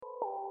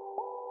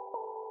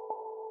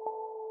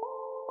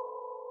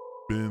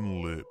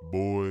been lit,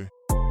 boy.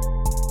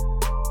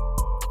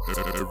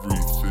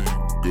 Everything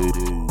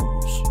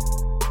goes.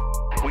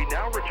 We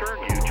now return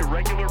you to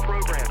regular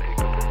programming.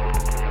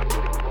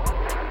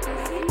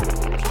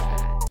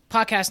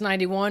 Podcast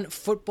 91,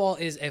 football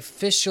is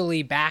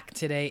officially back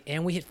today,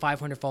 and we hit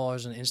 500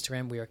 followers on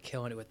Instagram. We are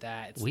killing it with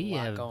that. It's a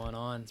lot going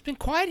on. It's been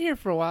quiet here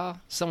for a while.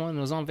 Someone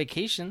was on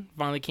vacation,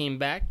 finally came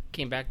back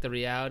to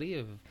reality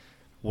of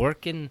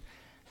working,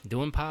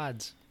 doing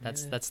pods.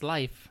 That's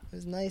life. It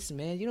was nice,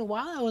 man. You know,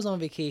 while I was on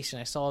vacation,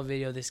 I saw a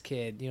video of this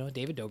kid,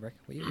 David Dobrik.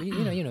 You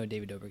know who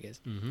David Dobrik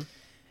is. Mm-hmm.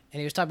 And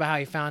he was talking about how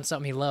he found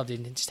something he loved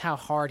and just how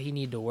hard he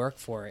needed to work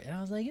for it. And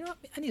I was like,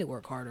 I need to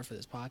work harder for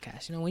this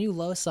podcast. When you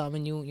love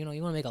something, you want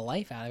to make a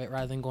life out of it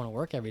rather than going to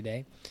work every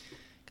day.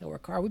 Got to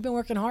work hard. We've been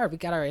working hard. We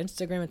got our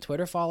Instagram and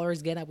Twitter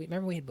followers getting up.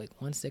 Remember we had like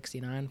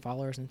 169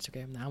 followers on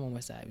Instagram. Now I'm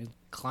almost at. We're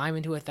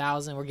climbing to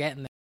 1,000. We're getting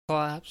there.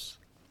 Collapse.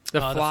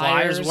 The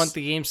Flyers went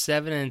to Game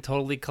 7 and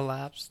totally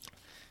collapsed.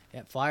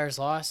 Yeah, Flyers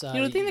lost.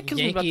 The thing that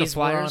kills me about the Yankees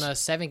Flyers were on a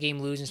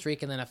 7-game losing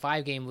streak and then a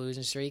 5-game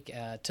losing streak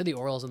to the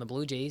Orioles and the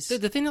Blue Jays.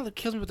 The thing that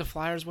kills me with the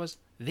Flyers was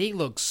they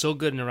looked so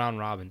good in the round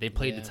robin. They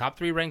played the top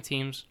 3 ranked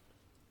teams,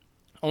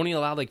 only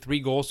allowed like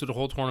 3 goals through the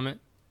whole tournament,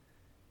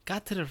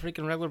 got to the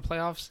freaking regular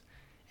playoffs,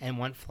 and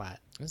went flat.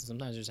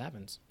 Sometimes it just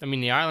happens. I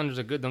mean, the Islanders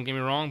are good, don't get me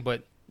wrong,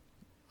 but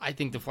I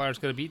think the Flyers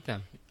could have beat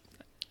them.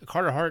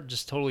 Carter Hart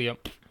just totally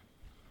up.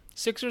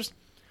 Sixers?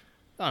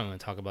 I don't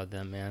want to talk about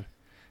them, man.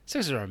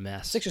 Sixers are a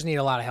mess. Sixers need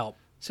a lot of help.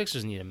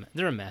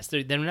 They're a mess.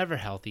 They're never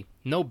healthy.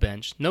 No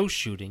bench, no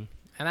shooting.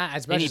 And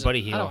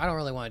anybody here. I don't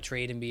really want to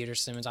trade Embiid or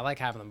Simmons. I like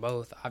having them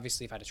both.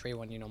 Obviously, if I had to trade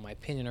one, my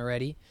opinion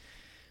already.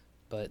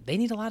 But they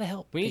need a lot of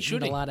help. We need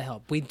shooting. A lot of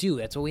help. We do.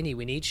 That's what we need.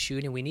 We need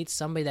shooting. We need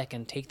somebody that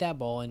can take that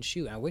ball and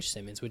shoot. I wish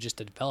Simmons would just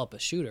develop a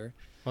shooter.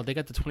 Well, they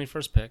got the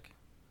 21st pick.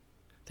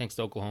 Thanks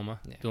to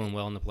Oklahoma. Yeah. Doing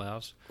well in the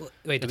playoffs.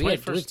 Wait, do we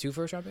have 2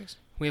 first-round picks?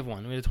 We have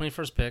one. We have the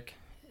 21st pick.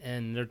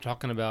 And they're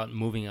talking about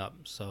moving up.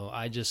 So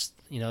I just,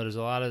 there's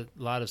a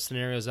lot of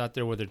scenarios out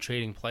there where they're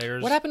trading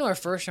players. What happened to our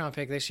first round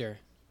pick this year?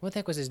 What the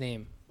heck was his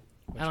name?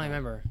 I don't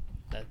remember.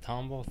 That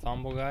Thombo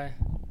guy?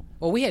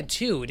 Well, we had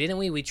 2, didn't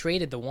we? We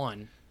traded the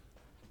one.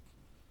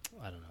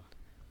 I don't know.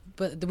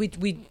 But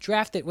we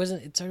drafted,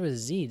 it started with a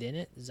Z,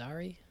 didn't it?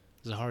 Zahari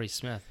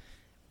Smith.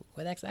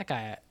 Where the heck's that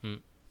guy at?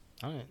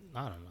 I don't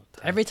know.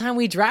 Every time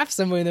we draft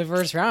somebody in the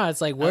first round,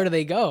 it's like, where do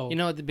they go?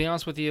 To be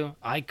honest with you,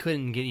 I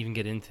couldn't even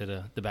get into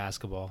the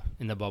basketball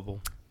in the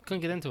bubble. Couldn't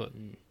get into it.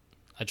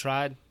 I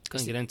tried.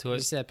 Couldn't get into it.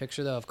 You see that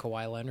picture, though, of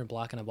Kawhi Leonard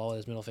blocking a ball with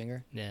his middle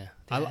finger? Yeah.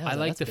 I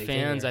like the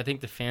fans. I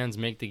think the fans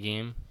make the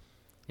game.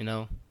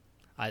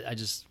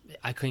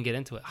 I couldn't get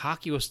into it.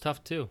 Hockey was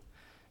tough, too.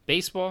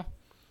 Baseball,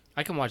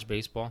 I can watch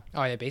baseball.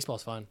 Oh, yeah,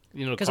 baseball's fun.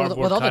 Because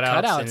with all the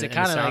cutouts, it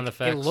kind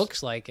of it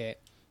looks like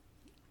it.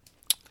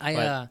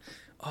 The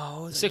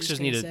Sixers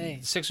need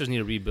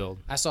a rebuild.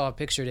 I saw a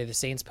picture today. The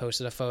Saints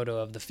posted a photo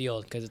of the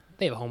field because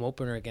they have a home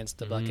opener against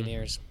the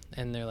Buccaneers,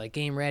 and they're like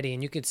game ready.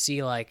 And you could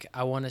see I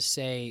want to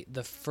say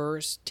the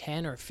first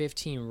 10 or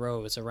 15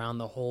 rows around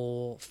the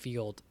whole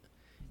field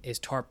is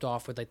tarped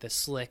off with the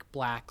slick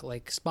black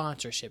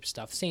sponsorship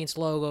stuff, Saints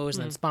logos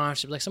and then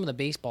sponsorship, like some of the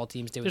baseball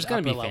teams do. There's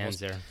gonna be fans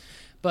there.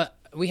 But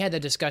we had the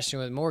discussion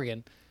with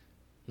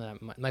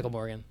Michael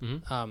Morgan,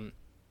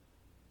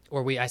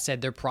 where I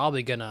said they're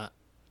probably gonna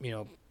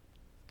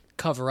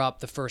cover up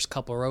the first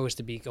couple rows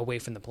to be away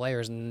from the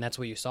players, and that's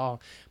what you saw.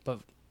 But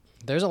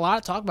there's a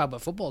lot to talk about,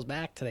 but football's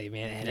back today,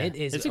 man, and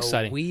it's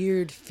exciting.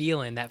 Weird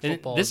feeling that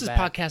football This is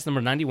back. Podcast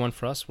number 91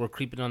 for us. We're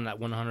creeping on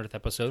that 100th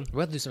episode. We'll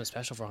have to do something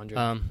special for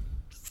 100.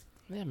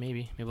 Yeah,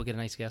 maybe we'll get a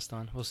nice guest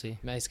on. We'll see.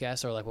 Nice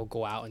guest, or we'll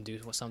go out and do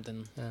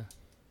something. Yeah,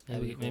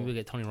 maybe we'll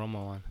get Tony Romo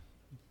on.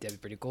 That'd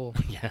be pretty cool.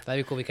 Yeah,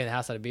 that'd be cool. We could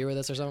house out a beer with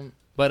us or something.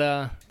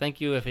 But thank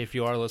you if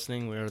you are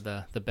listening. We're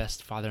the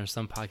best father and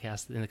son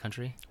podcast in the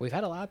country. We've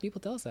had a lot of people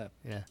tell us that.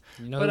 Yeah,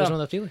 who was one of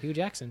those people? Hugh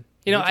Jackson.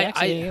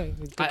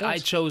 I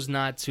chose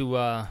not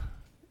to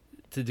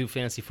do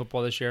fantasy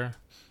football this year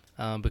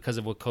because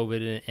of what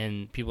COVID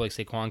and people like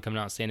Saquon coming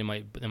out saying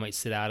they might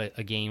sit out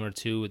a game or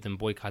two and then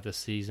boycott the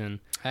season.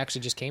 I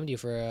actually just came to you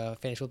for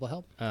fantasy football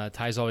help.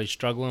 Ty's always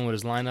struggling with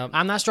his lineup.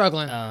 I'm not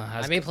struggling.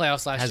 I made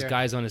playoffs last year. Has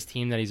guys on his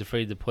team that he's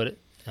afraid to put it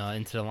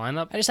into the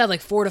lineup. I just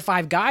have 4 to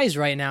 5 guys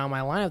right now in my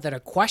lineup that are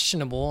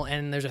questionable,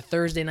 and there's a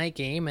Thursday night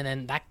game,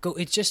 and then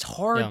it's just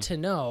hard to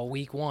know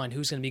week 1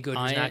 who's going to be good,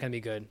 who's not going to be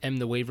good. I am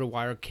the waiver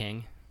wire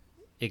king.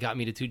 It got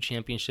me to 2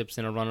 championships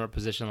in a runner-up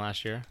position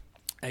last year.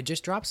 I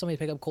just dropped somebody to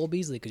pick up Cole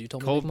Beasley because you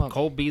told me to pick him up.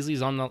 Cole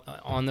Beasley's on the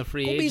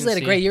free agency. Cole Beasley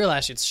had a great year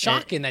last year. It's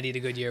shocking that he had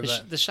a good year.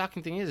 But the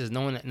shocking thing is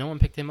no one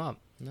picked him up.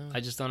 No. I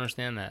just don't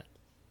understand that.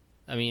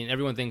 I mean,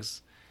 everyone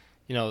thinks,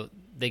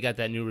 they got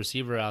that new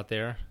receiver out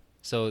there.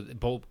 So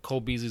Cole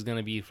Beasley's going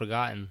to be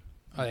forgotten.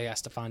 Oh, they got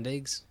Stephon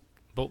Diggs.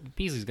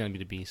 Beasley's going to be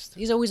the beast.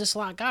 He's always a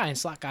slot guy, and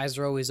slot guys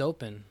are always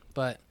open.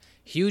 But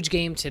huge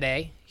game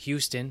today,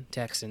 Houston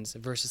Texans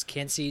versus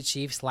Kansas City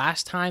Chiefs.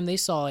 Last time they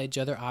saw each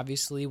other,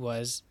 obviously,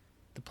 was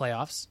the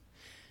playoffs.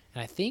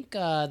 And I think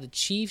the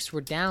Chiefs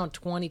were down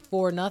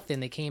 24-0.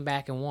 They came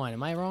back and won.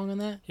 Am I wrong on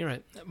that? You're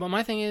right. But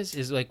my thing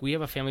is like we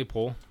have a family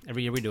poll.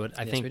 Every year we do it.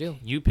 I Yes, think we do.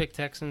 you pick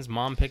Texans.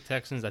 Mom picked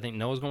Texans. I think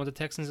Noah's going with the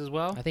Texans as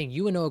well. I think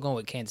you and Noah are going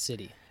with Kansas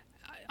City.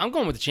 I'm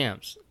going with the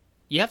champs.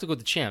 You have to go with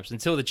the champs.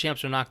 Until the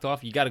champs are knocked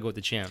off, you got to go with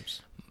the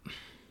champs.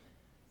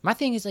 My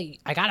thing is, like,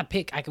 I got to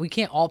pick. We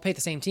can't all pick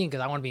the same team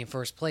because I want to be in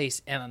first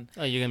place. And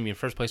Oh, you're going to be in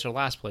first place or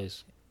last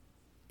place.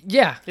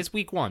 yeah, It's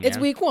week one, it's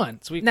man. week one.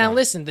 It's week now, one.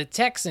 listen, the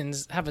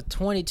Texans have a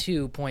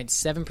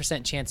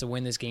 22.7% chance to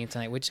win this game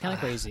tonight, which is kind of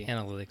crazy.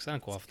 Analytics. I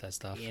don't go off that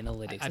stuff.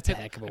 Analytics. I that's pick,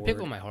 a heck of a I word. pick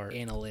with my heart.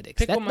 Analytics.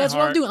 Pick with my That's what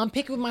I'm heart. doing. I'm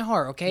picking with my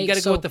heart, okay? You got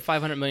to So, go with the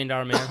 $500 million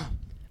man.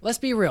 let's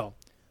be real.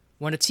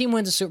 When a team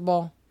wins a Super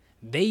Bowl,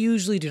 they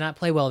usually do not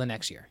play well the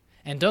next year.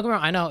 And don't get me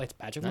wrong, I know it's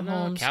Patrick No,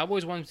 Mahomes.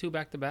 Cowboys won 2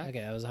 back-to-back.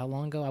 Okay, that was how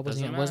long ago? I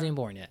Doesn't wasn't even matter.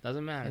 born yet.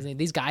 Doesn't matter.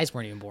 These guys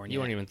weren't even born You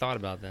yet. weren't even thought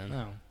about then.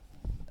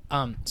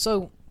 No.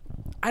 So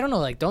I don't know.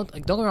 Like, don't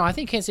get me wrong. I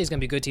think Kansas City's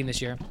gonna be a good team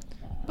this year.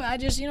 But I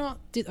just, are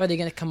they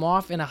gonna come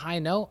off in a high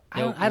note?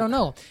 I don't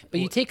know. But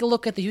you take a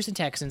look at the Houston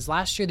Texans.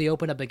 Last year they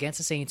opened up against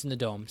the Saints in the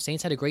Dome.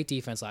 Saints had a great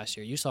defense last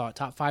year. You saw it,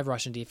 top 5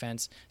 rushing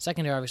defense.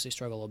 Secondary obviously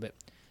struggled a little bit.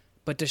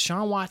 But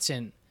Deshaun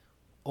Watson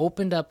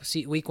opened up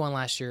week 1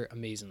 last year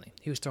amazingly.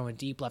 He was throwing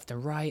deep left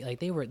and right. Like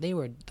they were.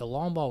 The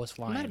long ball was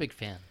flying. I'm not a big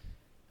fan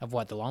Of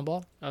what? The long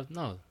ball? of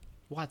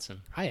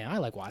Watson. I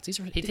like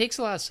Watson. He takes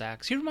a lot of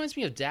sacks. He reminds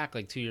me of Dak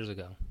like 2 years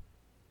ago.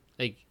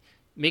 Like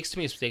makes too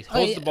many mistakes, Oh,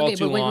 holds yeah, the ball okay,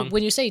 too but long.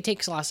 when you say he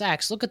takes a lot of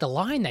sacks, look at the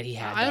line that he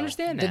had. I though.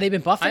 understand that. They've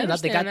been buffing I it up.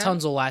 They got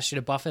understand that. Tunzel last year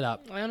to buff it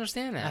up. I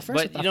understand that. At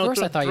first- but at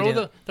first I thought you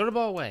didn't. throw the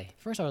ball away.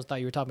 First, I thought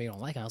you were talking about you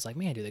don't like it. I was like,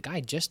 man, dude, the guy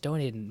just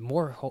donated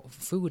more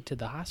food to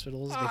the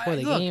hospitals before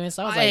the Look, game and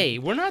stuff. I was hey,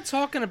 like, we're not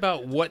talking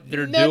about what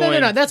they're no,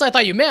 doing. no. That's what I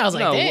thought you meant. I was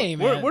like, No, dang,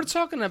 man. we're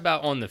talking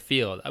about on the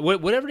field.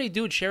 Whatever they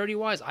do charity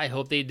wise, I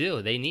hope they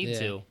do. They need Yeah.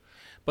 to.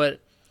 But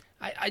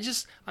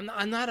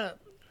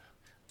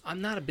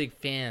I'm not a big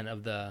fan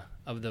of the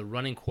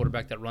running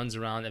quarterback that runs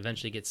around,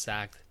 eventually gets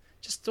sacked.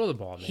 Just throw the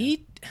ball, man.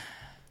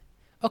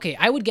 Okay,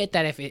 I would get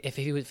that if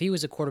he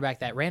was a quarterback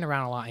that ran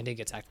around a lot and did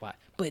get sacked a lot.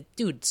 But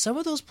dude, some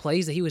of those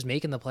plays that he was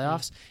making in the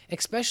playoffs,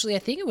 especially I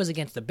think it was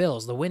against the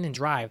Bills, the win and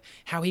drive,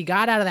 how he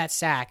got out of that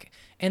sack.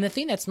 And the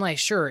thing that's nice,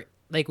 sure,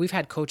 like we've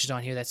had coaches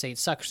on here that say it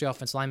sucks for the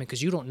offensive lineman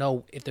because you don't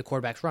know if the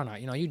quarterback's run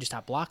out. You just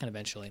stop blocking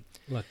eventually.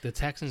 Look, the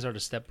Texans are the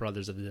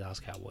stepbrothers of the Dallas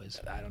Cowboys.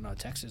 I don't know.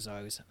 Texas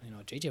always,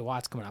 J.J.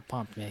 Watt's coming out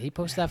pumped, man. He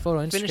posted that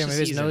photo on Finish Instagram the of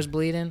his season. nose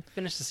bleeding.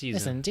 Finish the season.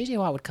 Listen, J.J.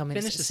 Watt would come in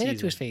and Finish the say that to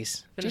season. his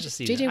face. Finish the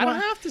J.J. season. I Watt,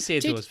 don't have to say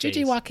it to his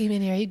J.J. face. Watt came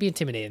in here, he'd be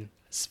intimidating.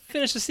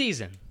 Finish the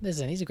season.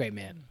 Listen, he's a great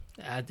man.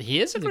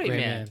 He is a He's great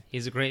man.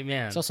 He's a great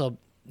man. It's also,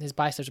 his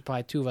biceps are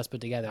probably 2 of us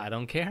put together. I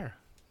don't care.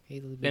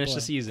 He's a good Finish boy.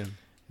 the season.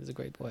 He's a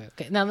great boy.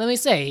 Okay, now let me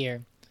say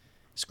here,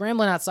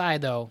 scrambling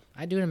outside though,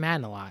 I do it in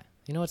Madden a lot.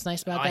 You know what's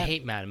nice about I that?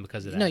 hate Madden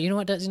because of that. No, you know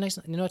what does nice?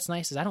 You know what's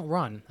nice is I don't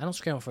run. I don't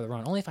scramble for the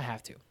run, only if I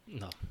have to.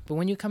 No. But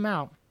when you come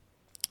out,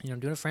 I'm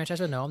doing a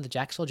franchise with Noam, the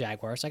Jacksonville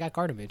Jaguars. I got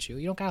Gardner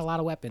Minshew. You don't got a lot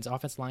of weapons.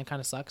 Offensive line kind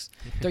of sucks.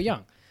 They're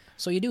young.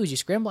 So what you do is you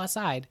scramble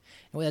outside,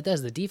 and what that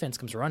does, the defense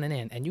comes running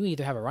in, and you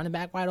either have a running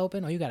back wide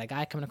open, or you got a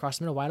guy coming across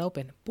the middle wide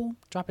open. Boom,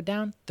 drop it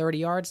down, 30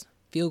 yards,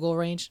 field goal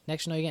range.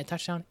 Next you know, you get a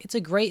touchdown. It's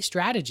a great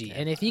strategy,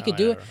 and if he could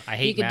do it, whatever. I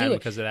he hate could Madden do it.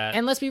 because of that.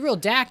 And let's be real,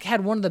 Dak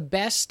had one of the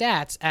best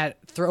stats at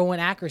throwing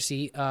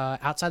accuracy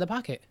outside the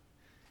pocket.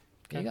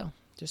 There you go.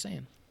 Just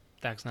saying.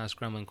 Dak's not a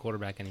scrambling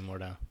quarterback anymore,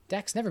 though.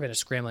 Dak's never been a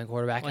scrambling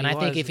quarterback, Well, and he I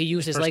think was. if he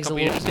used his First legs a couple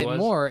little years he bit was.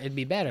 more, it'd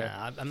be better.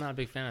 Nah, I'm not a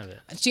big fan of it.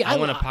 See, I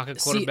want a pocket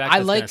quarterback I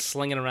that's like gonna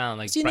sling it around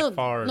like see, Brett no,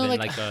 Favre no, and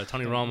like- like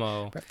Tony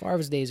Romo. Brett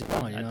Favre's days are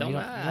gone. You I know, don't- you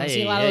don't hey,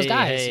 see a lot of those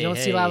guys. hey, You don't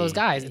see a lot of those hey.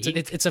 guys. He-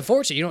 It's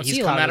unfortunate. You don't He's see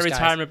a come lot out of of those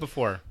retirement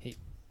before. guys.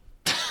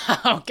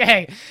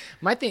 Okay,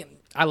 my thing.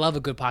 I love a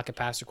good pocket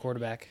passer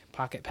quarterback,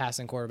 pocket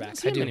passing quarterback.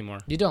 see I him do. anymore.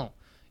 You don't.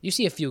 You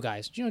see a few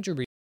guys. Do you know Drew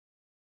Brees?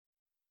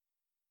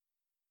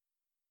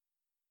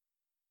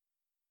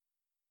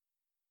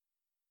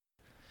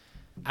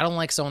 I don't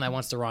like someone that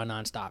wants to run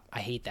nonstop. I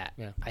hate that.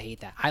 Yeah. I hate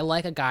that. I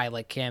like a guy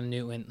like Cam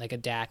Newton, like a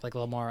Dak, like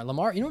Lamar.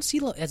 Lamar, you don't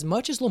see as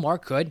much as Lamar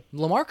could.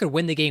 Lamar could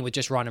win the game with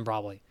just running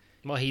probably.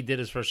 Well, he did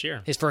his first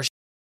year. His first.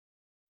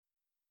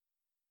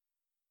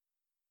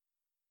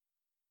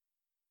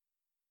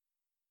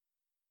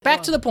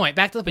 Back to the point.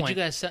 But you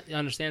guys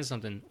understand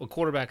something. A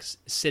quarterback's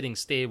sitting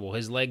stable.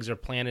 His legs are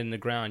planted in the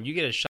ground. You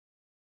get a shot.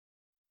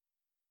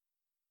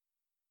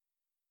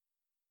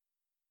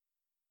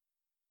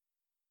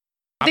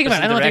 Think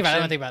about it. I don't think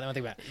Opposite about it.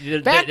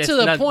 direction. Back That's to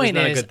the not- point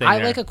there's not a is, good thing I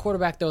there. like a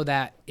quarterback though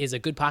that is a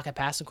good pocket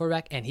passing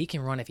quarterback, and he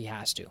can run if he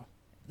has to.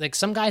 Like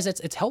some guys,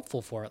 it's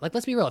helpful for it. Like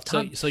let's be real. If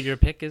Tom, So your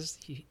pick is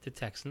the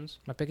Texans.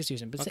 my pick is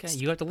Houston, but Okay,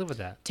 you have to live with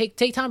that. take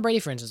Tom Brady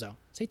for instance though.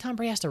 Say Tom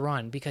Brady has to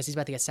run because he's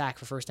about to get sacked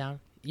for first down.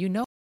 You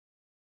know.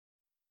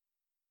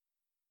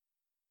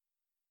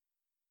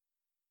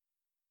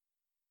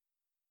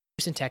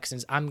 Houston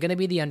Texans. I'm going to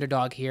be the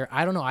underdog here.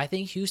 I don't know. I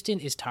think Houston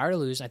is tired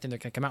of losing. I think they're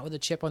going to come out with a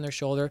chip on their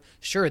shoulder.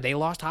 Sure, they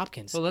lost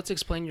Hopkins. Well, let's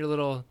explain your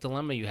little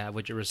dilemma you have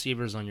with your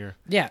receivers on your.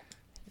 Yeah.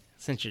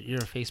 Since you're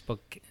a Facebook,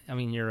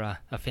 you're a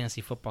fantasy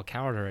football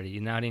coward already.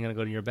 You're not even going to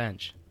go to your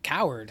bench.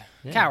 Coward.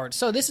 Yeah. Coward.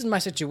 So this is my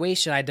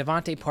situation. I had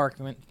Devontae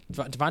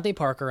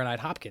Parker, and I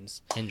had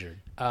Hopkins. Injured.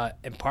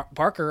 And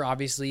Parker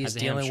obviously is Has a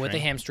dealing with a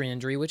hamstring.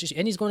 hamstring injury,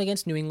 and he's going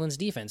against New England's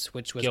defense,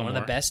 which was one of the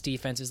Gilmore. best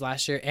defenses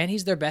last year, and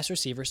he's their best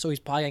receiver, so he's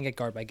probably gonna get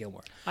guarded by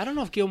Gilmore. I don't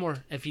know if Gilmore,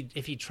 if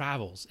he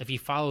travels, if he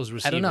follows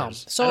receivers. I don't know.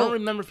 So I don't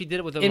remember if he did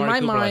it with In Amari my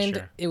Cooper last mind,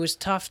 year. it was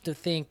tough to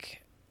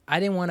think. I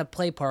didn't want to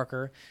play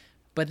Parker,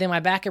 but then my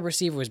backup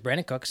receiver was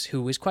Brandon Cooks,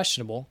 who was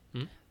questionable,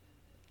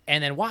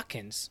 and then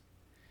Watkins.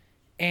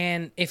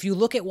 And if you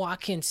look at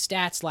Watkins'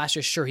 stats last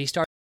year, sure, he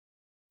started.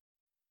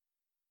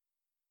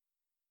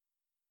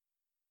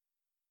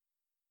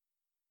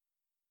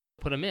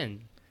 Put him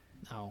in.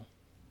 No,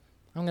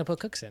 I'm gonna put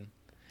Cooks in.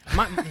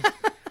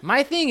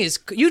 My thing is,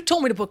 you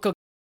told me to put Cooks.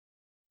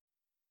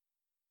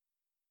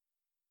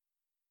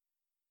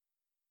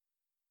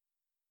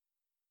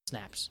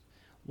 Snaps.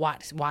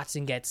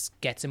 Watson gets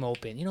him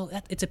open. You know,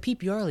 it's a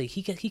PPR league.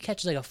 He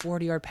catches like a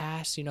 40-yard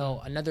pass. You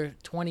know, another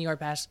 20-yard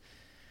pass.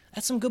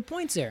 That's some good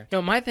points there.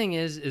 My thing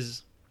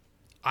is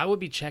I would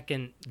be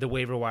checking the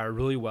waiver wire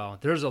really well.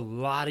 There's a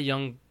lot of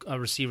young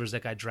receivers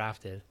that got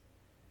drafted.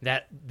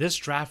 That this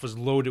draft was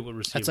loaded with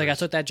receivers.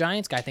 That's what that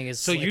Giants guy thing is.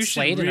 So you should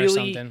Slayton or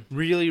really, something.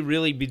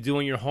 really be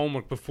doing your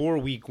homework before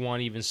week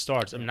one even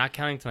starts. I'm not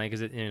counting tonight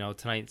because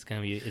tonight it's gonna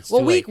be it's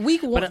Well, too late.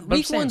 week But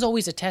I'm saying, one's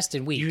always a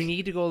tested week. You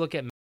need to go look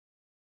at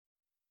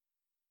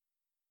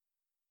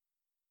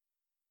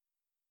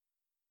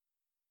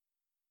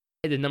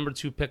the number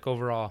 2 pick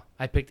overall.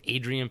 I picked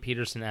Adrian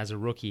Peterson as a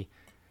rookie.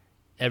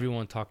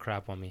 Everyone talked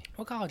crap on me.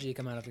 What college did he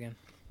come out of again?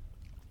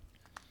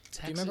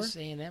 Texas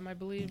A&M, I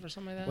believe, or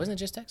something like that. Wasn't it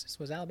just Texas?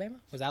 Was it Alabama?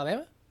 Was it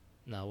Alabama?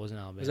 No, it wasn't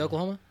Alabama. Was it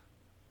Oklahoma?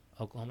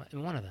 Oklahoma.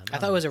 One of them. I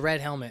thought it was a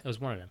red helmet. It was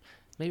one of them.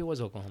 Maybe it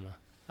was Oklahoma.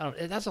 I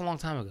don't. That's a long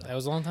time ago. That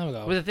was a long time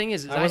ago. But the thing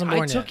is I wasn't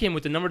born took yet. him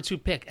with the number 2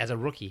 pick as a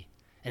rookie,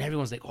 and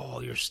everyone's like,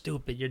 "Oh, you're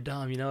stupid. You're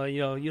dumb. You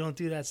don't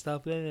do that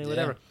stuff.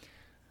 Whatever."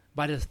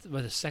 By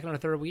the second or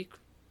third week,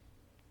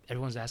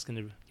 everyone's asking,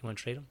 "You want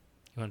to trade him?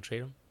 You want to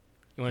trade him?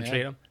 You want to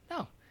trade him?"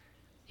 No,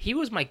 he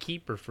was my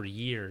keeper for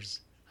years.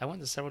 I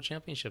went to several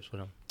championships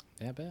with him.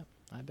 Yeah,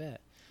 I bet.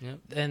 Yep.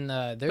 And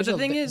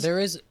there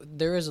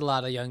is a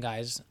lot of young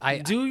guys.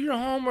 Do your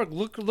homework.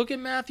 Look at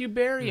Matthew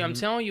Berry. I'm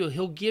telling you,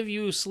 he'll give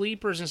you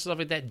sleepers and stuff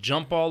like that.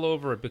 Jump all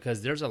over it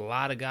because there's a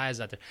lot of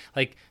guys out there.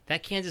 Like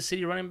that Kansas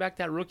City running back,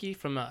 that rookie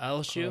from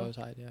LSU. Carlos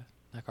Hyde, yeah.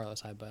 Not Carlos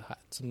Hyde, but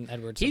some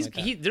Edwards.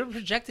 They're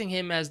projecting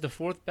him as the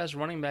 4th best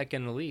running back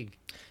in the league.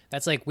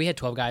 That's like we had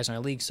 12 guys in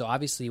our league, so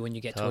obviously when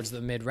you get towards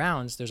the mid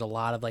rounds, there's a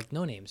lot of like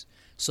no names.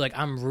 So like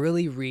I'm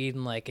really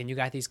reading and you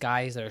got these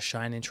guys that are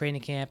shining in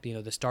training camp. You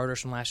know, the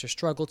starters from last year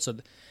struggled, so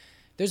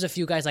there's a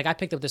few guys. Like I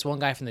picked up this one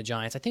guy from the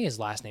Giants. I think his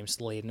last name's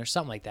Slayton or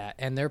something like that,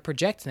 and they're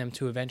projecting him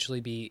to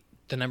eventually be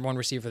the number 1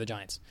 receiver for the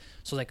Giants.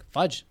 So like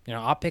fudge,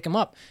 I'll pick him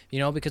up.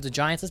 Because the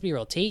Giants, let's be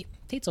real,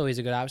 Tate's always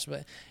a good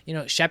option,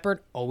 but Shepard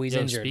always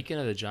injured. Speaking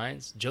of the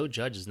Giants, Joe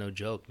Judge is no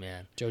joke,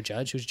 man. Joe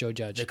Judge? Who's Joe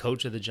Judge? The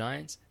coach of the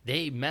Giants.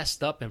 They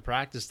messed up in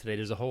practice today.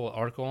 There's a whole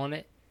article on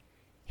it.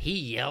 He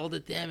yelled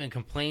at them and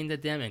complained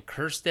at them and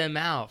cursed them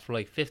out for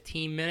like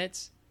 15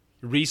 minutes.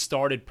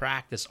 Restarted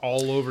practice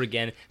all over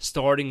again,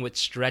 starting with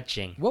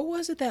stretching. What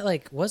was it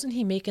that wasn't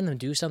he making them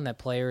do something that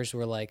players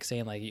were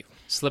saying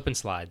slip and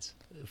slides,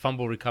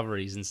 fumble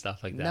recoveries and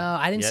stuff like that? No,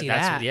 I didn't see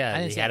that. He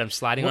had him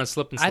sliding on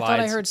slip and slides. I thought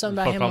I heard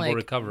something about him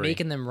recovery.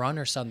 making them run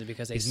or something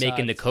because he's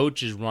making the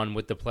coaches run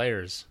with the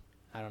players.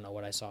 I don't know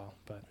what I saw,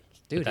 but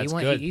dude, that's he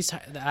won. good.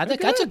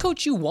 That's a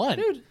coach you want,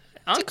 dude.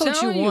 I'm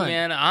telling you,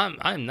 man.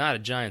 I'm not a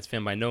Giants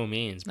fan by no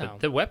means, but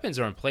the weapons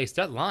are in place.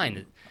 That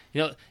line,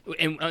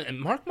 and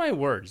mark my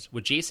words,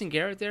 with Jason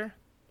Garrett there,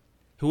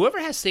 whoever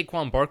has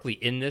Saquon Barkley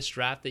in this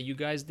draft that you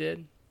guys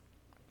did,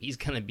 he's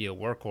gonna be a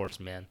workhorse,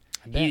 man.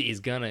 He's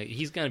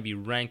gonna be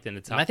ranked in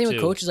the top. And I think 2.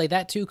 with coaches like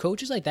that too,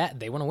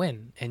 they want to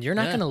win, and you're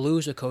not gonna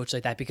lose a coach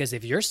like that because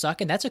if you're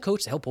sucking, that's a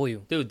coach that'll pull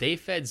you. Dude, they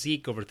fed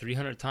Zeke over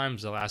 300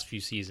 times the last few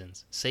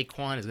seasons.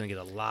 Saquon is gonna get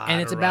a lot,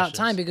 and it's of about rushes.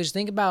 time because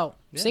think about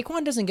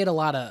Saquon doesn't get a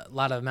lot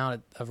of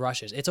amount of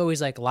rushes. It's always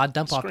like a lot of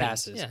dump off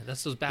passes. Yeah,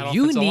 that's those bad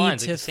you offensive need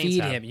lines. to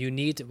feed him. You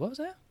need to. What was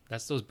that?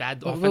 That's those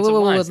bad offensive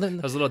lines.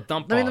 Those little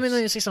dump offs. Let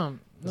me say something.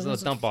 Those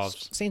little dump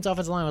offs. Saints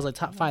offensive line was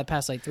top 5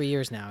 past 3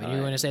 years now. And you're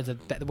going to say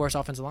the worst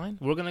offensive line?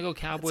 We're going to go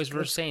Cowboys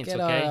versus Saints,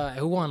 okay?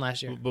 Who won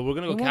last year? But we're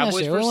going to go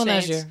Cowboys versus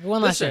Saints. Who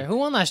won last year? Who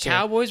won last year?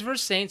 Cowboys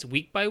versus Saints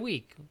week by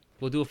week.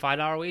 We'll do a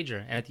 $5 wager.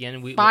 And at the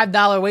end,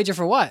 $5 wager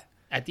for what?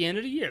 At the end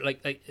of the year.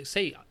 Like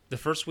say the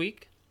first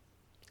week,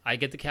 I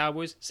get the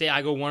Cowboys. Say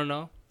I go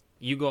 1-0.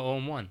 You go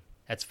 0-1.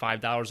 That's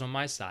 $5 on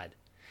my side.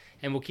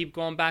 And we'll keep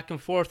going back and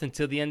forth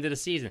until the end of the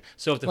season.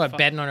 So if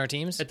betting on our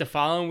teams? At the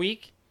following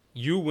week,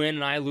 you win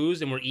and I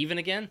lose and we're even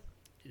again,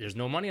 there's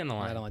no money on the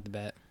line. I don't like the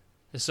bet.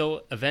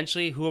 So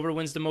eventually, whoever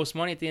wins the most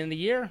money at the end of the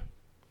year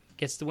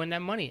gets to win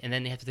that money. And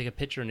then they have to take a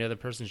picture in the other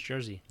person's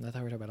jersey. I thought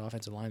we were talking about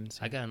offensive lines.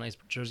 I got a nice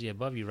jersey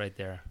above you right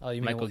there. Oh,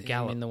 you Michael mean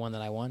Gallup. You mean the one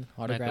that I won?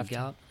 Autographed? Michael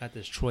Gallup. Got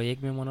this Troy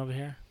Aikman one over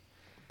here.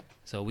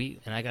 So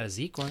I got a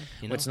Zeke one.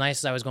 You know? What's nice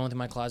is I was going through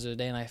my closet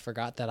today and I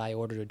forgot that I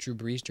ordered a Drew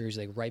Brees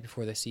jersey like right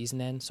before the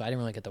season ends, so I didn't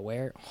really get to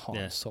wear it. Oh,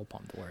 Yeah. I'm so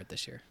pumped to wear it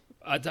this year.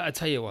 I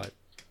tell you what.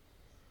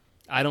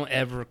 I don't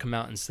ever come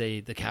out and say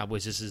the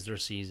Cowboys, this is their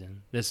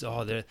season. They're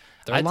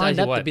lined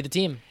up to be the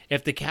team.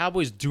 If the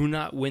Cowboys do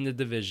not win the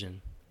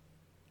division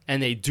and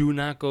they do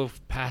not go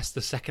past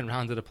the second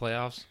round of the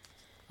playoffs,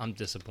 I'm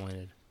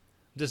disappointed.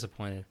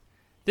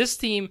 This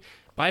team,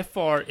 by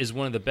far, is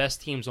one of the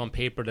best teams on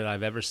paper that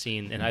I've ever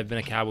seen, and I've been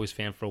a Cowboys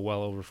fan for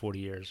well over 40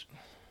 years.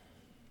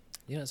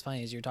 You know what's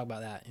funny is you're talking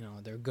about that. You know,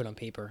 they're good on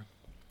paper.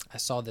 I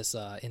saw this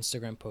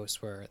Instagram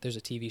post where there's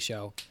a TV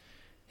show.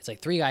 It's like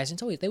 3 guys, and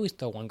they always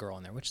throw one girl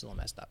in there, which is a little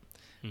messed up.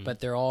 But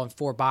they're all in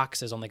 4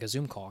 boxes on like a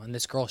Zoom call, and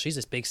this girl, she's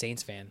this big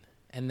Saints fan,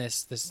 and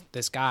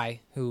this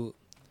guy who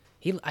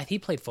he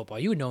played football.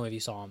 You would know him if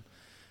you saw him.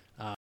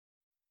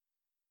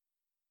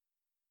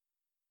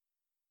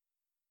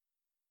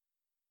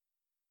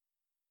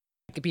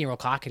 Being real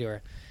cocky to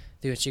her,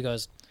 dude. She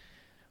goes,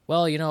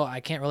 "Well, you know, I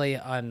can't really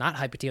not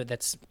hype a team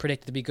that's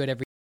predicted to be good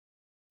every."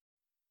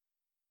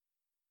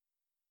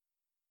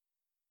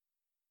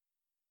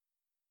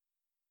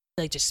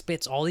 Like just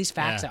spits all these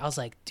facts out. I was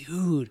like,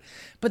 dude,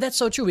 but that's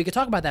so true. We could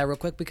talk about that real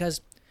quick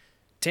because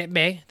Tampa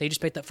Bay, they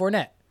just picked up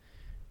Fournette.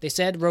 They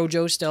said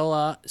Rojo's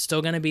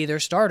still going to be their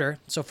starter,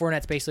 so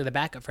Fournette's basically the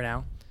backup for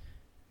now.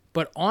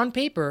 But on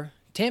paper,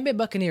 Tampa Bay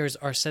Buccaneers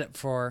are set up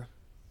for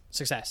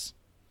success.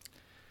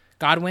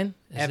 Godwin,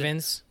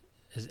 Evans.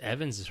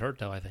 Evans is hurt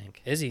though, I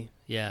think. Is he?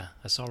 Yeah,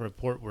 I saw a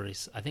report where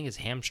I think it's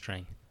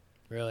hamstring.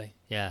 Really?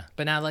 Yeah.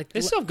 But now, like,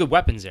 they still have good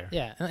weapons there.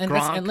 Yeah,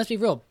 and let's be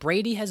real.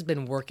 Brady has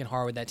been working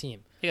hard with that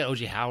team. They got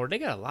O.J. Howard. They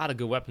got a lot of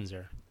good weapons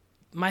there.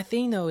 My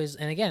thing though is,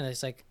 and again,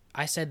 it's like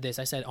I said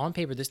on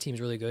paper this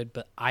team's really good,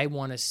 but I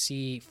want to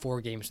see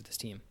 4 games with this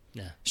team.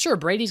 Yeah. Sure,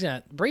 Brady's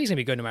gonna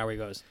be good no matter where he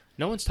goes.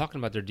 No one's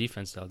talking about their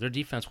defense though. Their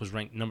defense was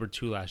ranked number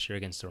 2 last year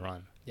against the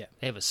run. Yeah.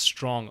 They have a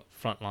strong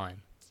front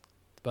line.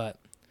 But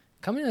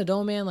coming to the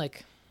Dome, man,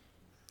 like,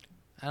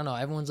 I don't know.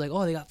 Everyone's like,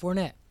 oh, they got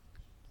Fournette.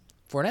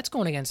 Fournette's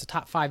going against the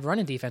top 5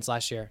 running defense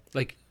last year.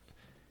 Like,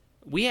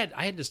 I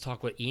had this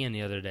talk with Ian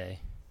the other day,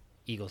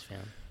 Eagles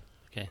fan.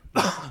 Okay,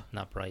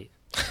 not bright.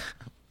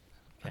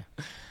 Okay,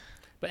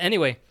 but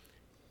anyway,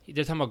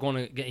 they're talking about going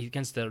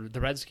against the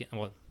Redskins,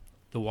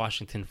 the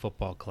Washington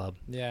Football Club.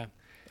 Yeah,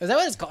 is that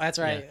what it's called? That's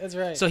right. Yeah. That's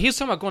right. So he was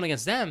talking about going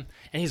against them,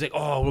 and he's like,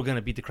 "Oh, we're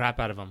gonna beat the crap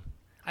out of them."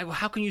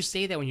 How can you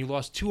say that when you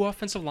lost 2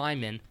 offensive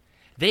linemen?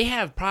 They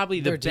have probably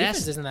the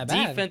best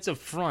defensive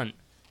front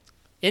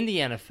in the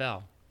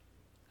NFL.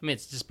 I mean,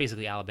 it's just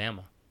basically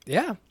Alabama.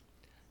 Yeah.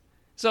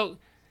 So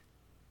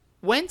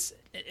Wentz,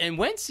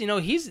 you know,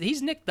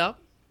 he's nicked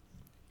up.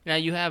 Now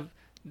you have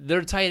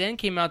their tight end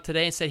came out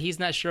today and said he's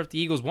not sure if the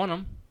Eagles want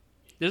him.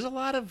 There's a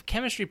lot of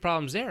chemistry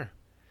problems there.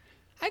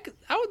 I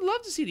would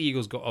love to see the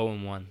Eagles go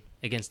 0-1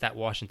 against that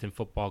Washington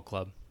Football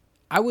Club.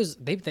 I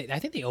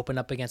think they opened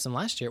up against them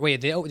last year.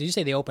 Wait, did you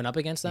say they opened up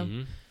against them?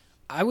 Mm-hmm.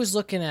 I was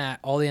looking at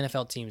all the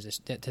NFL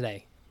teams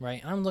today,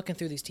 right? I'm looking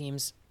through these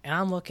teams, and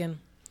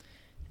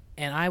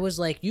I was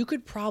like, you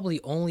could probably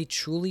only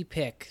truly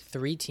pick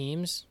 3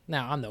 teams.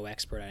 Now, I'm no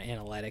expert at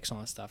analytics and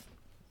all that stuff.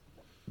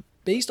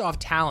 Based off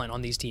talent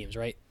on these teams,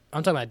 right?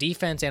 I'm talking about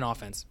defense and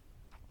offense.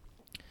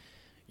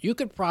 You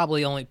could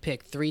probably only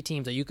pick 3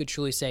 teams that you could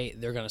truly say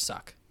they're going to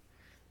suck.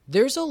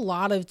 There's a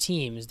lot of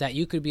teams that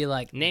you could be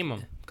like... Name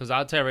them, because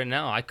I'll tell you right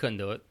now, I couldn't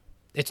do it.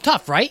 It's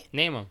tough, right?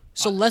 Name them.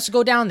 So let's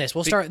go down this.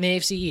 We'll start in the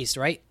AFC East,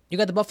 right? You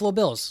got the Buffalo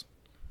Bills.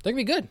 They're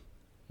going to be good.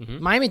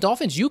 Mm-hmm. Miami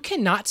Dolphins, you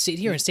cannot sit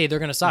here and say they're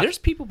going to suck. There's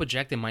people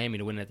projecting Miami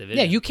to win that division.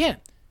 Yeah, you can't.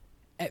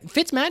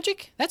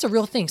 Fitzmagic, that's a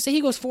real thing. Say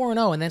he goes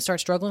 4-0 and then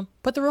starts struggling.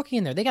 Put the rookie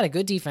in there. They got a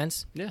good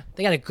defense. Yeah.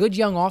 They got a good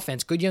young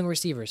offense, good young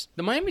receivers.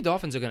 The Miami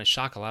Dolphins are going to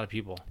shock a lot of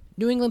people.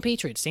 New England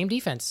Patriots, same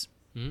defense.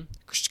 Mm-hmm.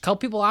 A couple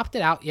people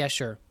opted out. Yeah,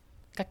 sure.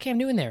 Got Cam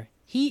Newton there.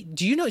 Do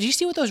you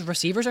see what those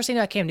receivers are saying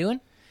about Cam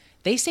Newton?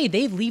 They say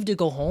they leave to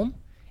go home,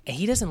 and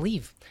he doesn't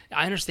leave.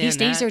 I understand He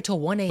stays there till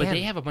 1 a.m. But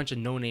they have a bunch of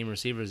no-name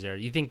receivers there.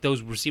 You think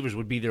those receivers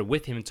would be there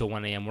with him until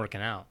 1 a.m.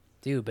 working out?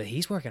 Dude, but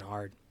he's working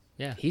hard.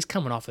 Yeah. He's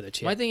coming off with a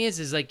chip. My thing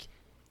is like,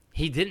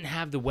 he didn't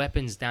have the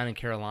weapons down in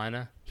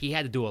Carolina. He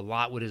had to do a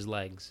lot with his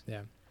legs.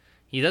 Yeah.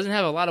 He doesn't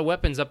have a lot of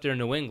weapons up there in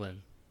New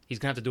England. He's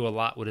going to have to do a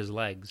lot with his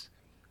legs.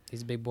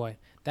 He's a big boy.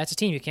 That's a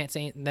team you can't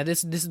say. That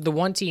this is the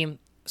one team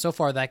so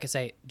far that I could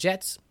say.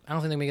 Jets, I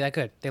don't think they're going to be that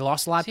good. They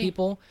lost a lot of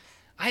people.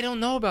 I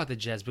don't know about the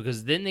Jets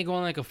because didn't they go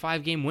on like a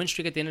 5-game win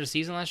streak at the end of the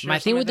season last year? My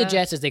thing with the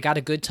Jets is they got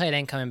a good tight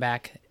end coming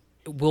back.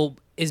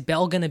 Is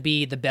Bell going to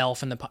be the Bell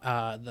from the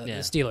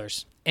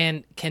Steelers?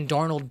 And can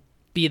Darnold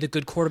be the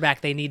good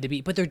quarterback they need to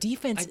be? But their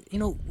defense,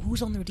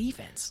 who's on their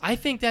defense? I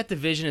think that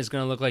division is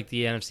going to look like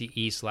the NFC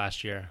East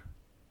last year.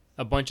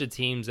 A bunch of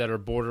teams that are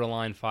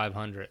borderline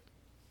 500.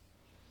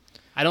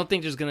 I don't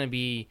think there's going to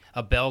be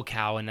a bell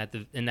cow in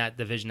that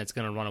division that's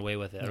going to run away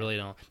with it. I really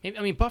don't.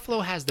 I mean,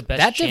 Buffalo has the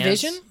best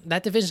chance.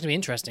 That division's going to be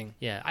interesting.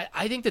 Yeah,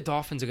 I think the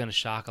Dolphins are going to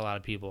shock a lot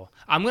of people.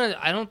 I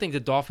don't think the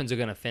Dolphins are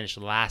going to finish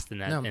last in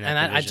that. No, in and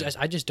that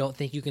division. I just don't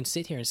think you can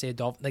sit here and say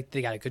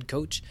they got a good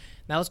coach.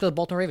 Now let's go to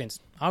Baltimore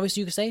Ravens.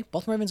 Obviously, you can say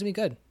Baltimore Ravens going to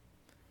be good.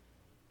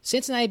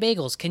 Cincinnati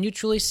Bengals. Can you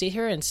truly sit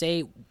here and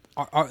say,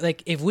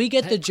 like, if we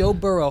get the Joe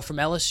Burrow from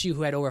LSU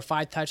who had over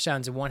 5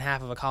 touchdowns in one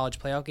half of a college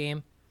playoff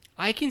game?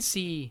 I can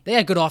see they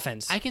had good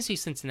offense. I can see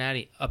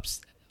Cincinnati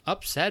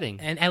upsetting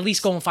and at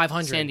least going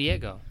 500. San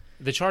Diego,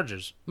 the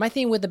Chargers. My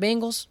thing with the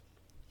Bengals,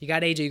 you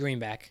got AJ Green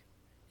back,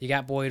 you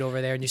got Boyd over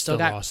there, and you still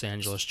got Los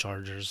Angeles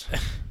Chargers,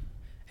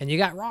 and you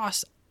got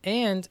Ross,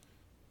 and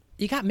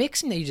you got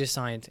Mixon that you just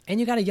signed, and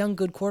you got a young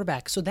good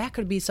quarterback. So that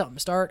could be something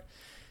to start.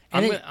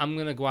 And I'm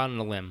gonna go out on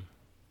a limb.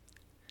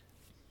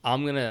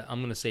 I'm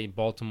gonna say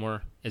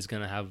Baltimore is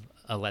gonna have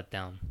a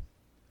letdown.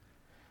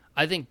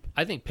 I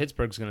think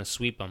Pittsburgh's gonna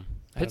sweep them.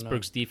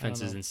 Pittsburgh's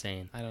defense is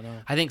insane. I don't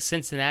know. I think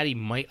Cincinnati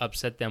might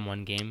upset them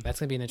one game. That's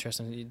going to be an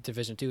interesting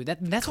division, too.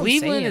 That's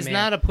Cleveland is man.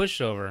 not a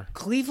pushover.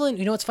 Cleveland,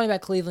 you know what's funny about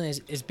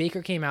Cleveland is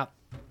Baker came out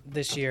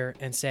this year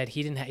and said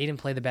he didn't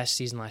play the best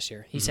season last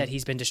year. He said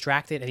he's been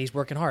distracted and he's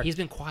working hard. He's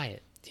been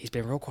quiet. He's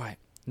been real quiet.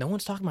 No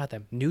one's talking about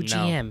them. New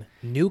GM,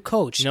 new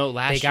coach. No,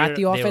 they got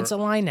the offensive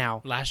line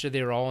now. Last year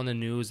they were all in the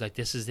news like,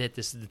 this is it.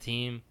 This is the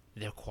team.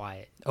 They're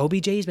quiet.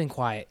 OBJ's been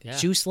quiet. Yeah.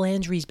 Juice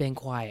Landry's been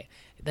quiet.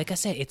 Like I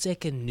said, it's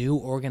like a new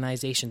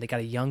organization. They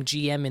got a young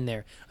GM in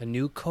there, a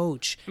new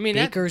coach. I mean,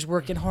 Baker's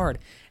working hard.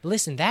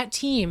 Listen, that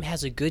team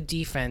has a good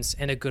defense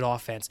and a good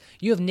offense.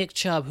 You have Nick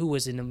Chubb, who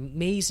was an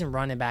amazing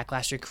running back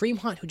last year. Kareem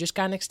Hunt, who just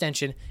got an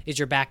extension, is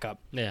your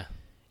backup. Yeah.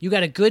 You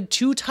got a good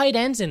 2 tight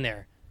ends in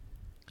there.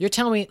 You're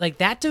telling me, like,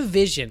 that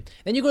division.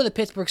 Then you go to the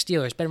Pittsburgh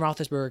Steelers, Ben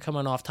Roethlisberger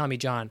coming off Tommy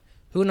John.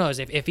 Who knows?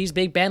 If he's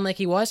Big Ben like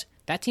he was,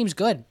 that team's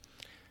good.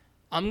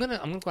 I'm gonna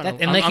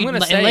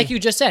say, like you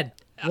just said,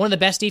 one of the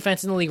best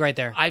defense in the league right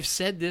there. I've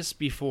said this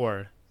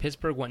before.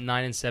 Pittsburgh went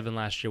 9-7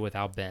 last year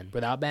without Ben.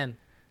 They're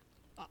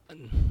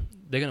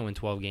gonna win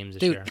 12 games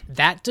this year.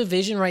 That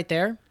division right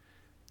there,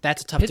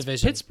 that's a tough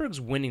division.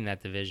 Pittsburgh's winning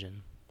that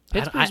division.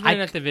 Pittsburgh's winning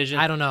that division.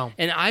 I don't know.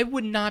 And I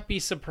would not be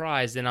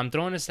surprised, and I'm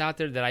throwing this out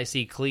there, that I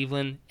see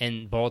Cleveland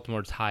and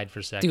Baltimore tied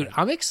for second. Dude,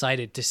 I'm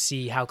excited to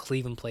see how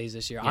Cleveland plays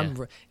this year. Yeah.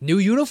 New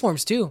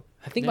uniforms, too.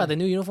 I think about the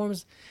new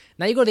uniforms.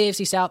 Now you go to the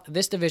AFC South,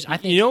 this division, I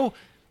think... You know,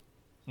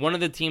 one of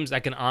the teams I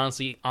can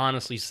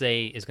honestly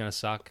say is going to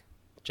suck,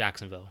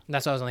 Jacksonville.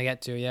 That's what I was going to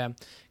get to, yeah.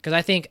 Because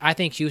I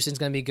think Houston's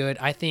going to be good.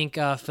 I think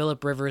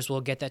Phillip Rivers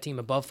will get that team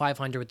above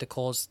 500 with the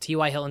Colts.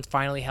 T.Y. Hilton's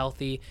finally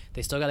healthy.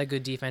 They still got a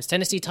good defense.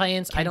 Tennessee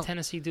Titans, Can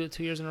Tennessee do it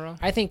 2 years in a row?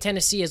 I think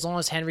Tennessee, as long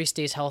as Henry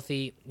stays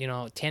healthy,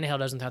 Tannehill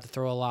doesn't have to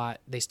throw a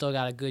lot. They still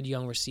got a good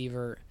young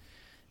receiver.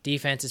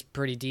 Defense is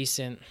pretty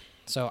decent.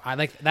 So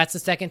that's the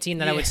second team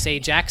that I would say.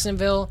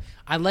 Jacksonville,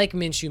 I like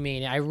Minshew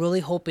Mania. I really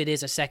hope it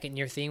is a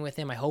second-year thing with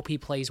him. I hope he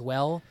plays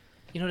well.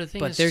 The thing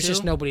but is, there's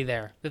just nobody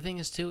there. The thing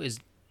is, too, is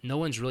no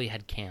one's really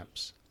had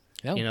camps.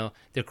 No.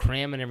 They're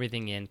cramming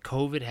everything in.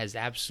 COVID has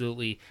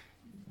absolutely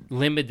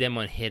limited them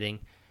on hitting.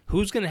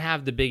 Who's going to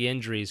have the big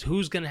injuries?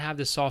 Who's going to have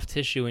the soft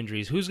tissue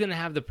injuries? Who's going to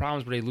have the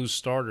problems where they lose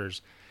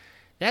starters?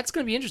 That's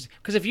going to be interesting.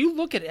 Because if you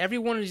look at every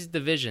one of these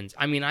divisions,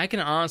 I mean, I can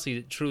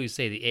honestly, truly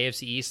say the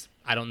AFC East,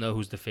 I don't know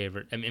who's the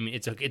favorite. I mean,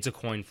 it's a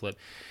coin flip.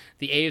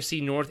 The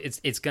AFC North,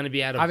 it's going to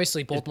be out of...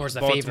 Obviously, Baltimore's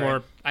the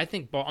favorite.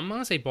 I'm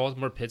going to say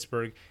Baltimore,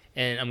 Pittsburgh,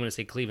 and I'm going to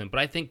say Cleveland. But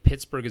I think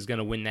Pittsburgh is going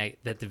to win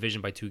that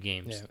division by 2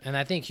 games. Yeah, and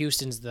I think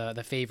Houston's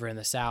the favorite in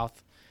the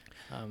South.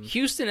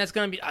 Houston, that's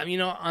going to be...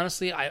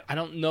 honestly, I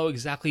don't know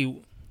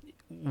exactly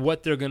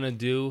what they're going to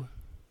do.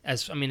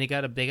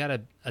 They got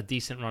a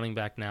decent running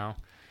back now.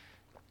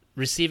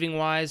 Receiving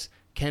wise,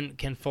 can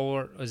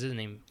Fuller, what's his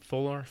name?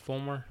 Fuller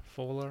from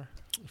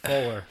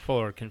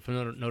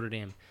Notre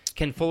Dame.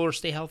 Can Fuller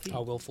stay healthy?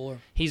 Oh, Will Fuller.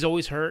 He's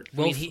always hurt.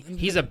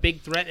 He's a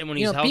big threat, and when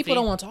he's healthy, people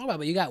don't want to talk about it,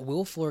 but you got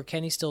Will Fuller,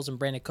 Kenny Stills, and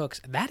Brandon Cooks.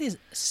 That is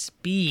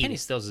speed. Kenny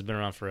Stills has been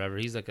around forever.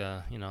 He's like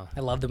I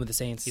loved him with the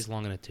Saints. He's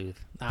long in a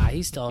tooth.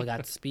 He's still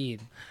got the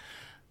speed.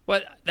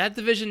 But that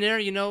division there,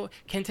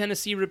 can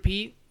Tennessee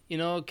repeat?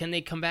 Can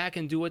they come back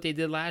and do what they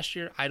did last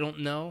year? I don't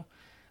know.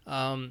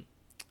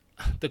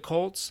 The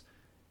Colts,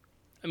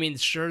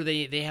 sure,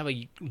 they have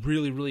a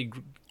really, really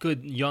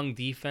good young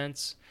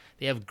defense.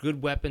 They have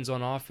good weapons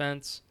on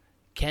offense.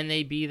 Can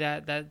they be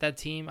that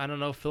team? I don't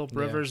know. Phillip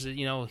Rivers,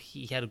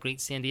 he had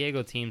great San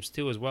Diego teams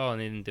too as well,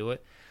 and they didn't do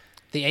it.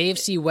 The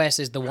AFC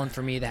West is the one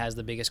for me that has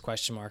the biggest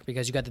question mark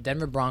because you got the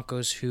Denver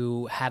Broncos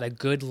who had a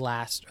good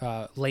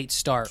late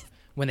start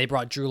when they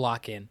brought Drew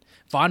Lock in.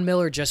 Von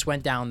Miller just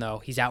went down though.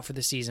 He's out for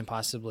the season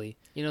possibly.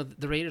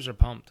 The Raiders are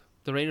pumped.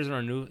 The Raiders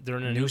are they're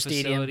in a new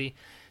stadium. Facility.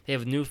 They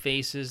have new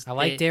faces. I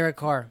like Derek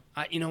Carr.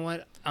 You know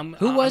what?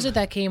 Who was it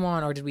that came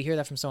on, or did we hear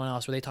that from someone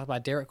else, where they talked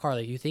about Derek Carr?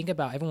 Like, you think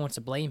about, everyone wants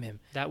to blame him.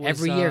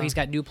 Every year he's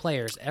got new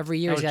players. Every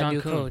year he's got a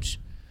new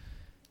coach.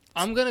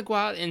 I'm going to go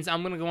out and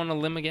I'm going to go on a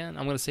limb again.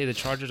 I'm going to say the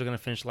Chargers are going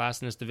to finish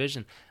last in this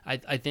division. I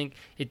think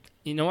it.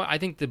 You know what? I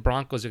think the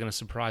Broncos are going to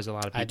surprise a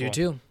lot of people. I do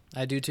too.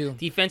 I do too.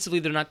 Defensively,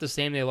 they're not the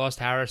same. They lost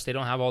Harris. They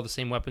don't have all the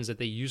same weapons that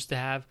they used to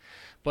have.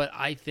 But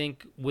I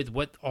think with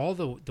what all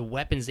the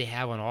weapons they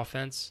have on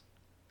offense,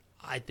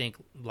 I think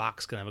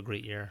Locke's going to have a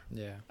great year.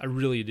 Yeah. I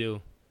really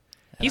do.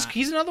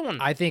 He's another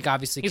one. I think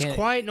obviously he's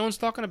quiet. No one's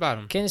talking about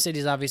him. Kansas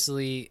City's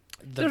obviously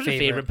the They're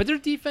favorite, but their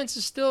defense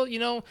is still,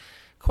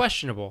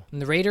 questionable.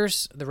 And the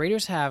Raiders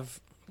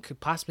could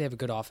possibly have a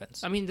good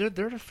offense. I mean, they're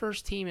the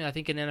first team, I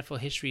think, in NFL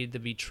history to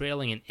be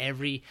trailing in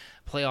every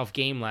playoff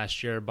game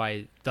last year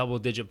by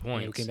double-digit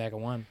points. Who came back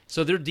and won.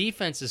 So their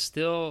defense is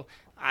still,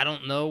 I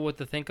don't know what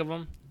to think of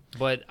them.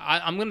 But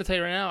I'm going to tell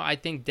you right now, I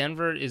think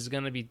Denver is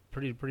going to be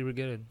pretty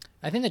good.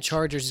 I think the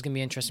Chargers is going to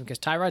be interesting because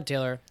Tyrod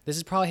Taylor, this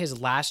is probably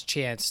his last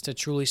chance to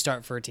truly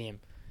start for a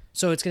team.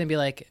 So it's going to be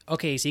like,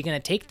 okay, is he going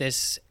to take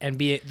this and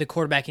be the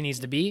quarterback he needs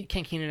to be?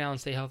 Can't Keenan Allen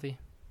stay healthy?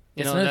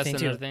 That's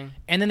another thing.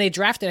 And then they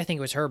drafted, I think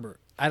it was Herbert.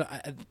 And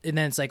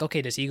then it's like,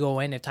 okay, does he go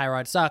in if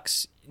Tyrod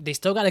sucks? They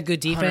still got a good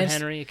defense.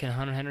 Can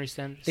Hunter Henry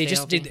stay They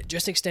healthy?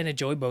 just extended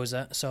Joey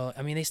Bosa. So,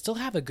 I mean, they still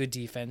have a good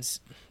defense.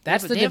 They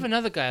have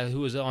another guy who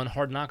was on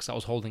Hard Knocks that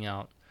was holding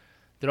out.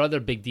 Their other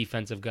big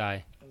defensive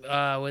guy.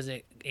 Was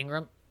it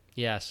Ingram?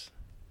 Yes.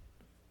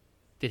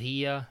 Did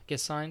he get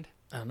signed?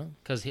 I don't know.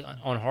 Because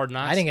on Hard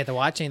Knocks, I didn't get to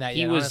watching that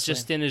yet. He was honestly.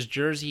 just in his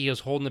jersey. He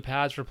was holding the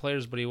pads for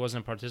players, but he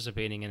wasn't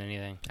participating in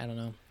anything. I don't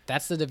know.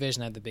 That's the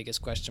division I have the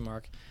biggest question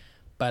mark.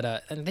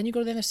 But and then you go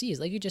to the NFCs.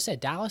 Like you just said,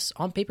 Dallas,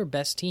 on paper,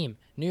 best team.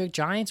 New York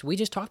Giants, we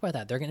just talked about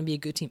that. They're going to be a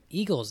good team.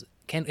 Eagles,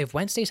 if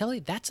Wentz stays healthy,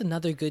 that's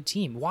another good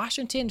team.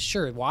 Washington,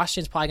 sure.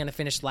 Washington's probably going to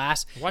finish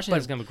last.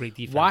 Washington's going to have a great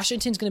defense.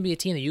 Washington's going to be a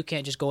team that you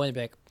can't just go in and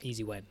be like,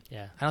 easy win.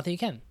 Yeah. I don't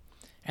think you can.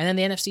 And then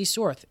the NFC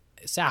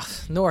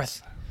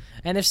North.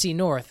 NFC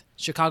North,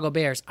 Chicago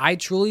Bears. I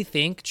truly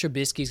think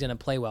Trubisky's going to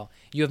play well.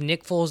 You have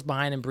Nick Foles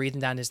behind him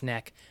breathing down his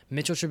neck.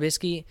 Mitchell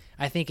Trubisky,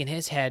 I think in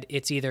his head,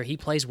 it's either he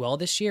plays well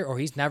this year or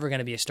he's never going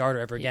to be a starter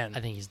ever again.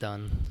 I think he's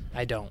done.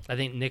 I don't. I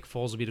think Nick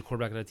Foles will be the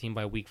quarterback of the team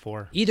by week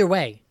 4. Either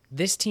way,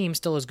 this team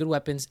still has good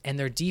weapons, and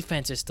their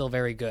defense is still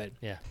very good.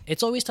 Yeah.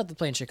 It's always tough to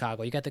play in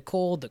Chicago. You got the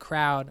cold, the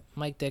crowd,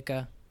 Mike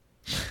Ditka.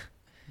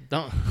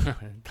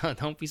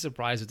 Don't be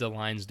surprised if the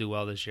Lions do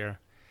well this year.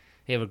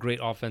 They have a great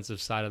offensive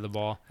side of the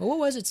ball. Well, what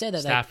was it said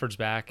that Stafford's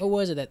back? What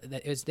was it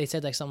that it was, they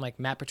said like something like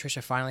Matt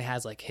Patricia finally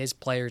has like his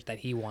players that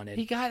he wanted?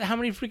 He got how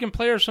many freaking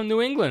players from New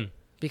England?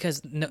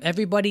 Because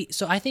everybody.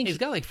 So I think he's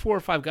got like 4 or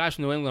 5 guys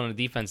from New England on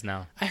the defense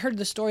now. I heard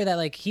the story that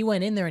like he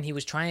went in there and he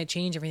was trying to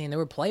change everything. There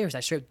were players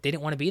that sure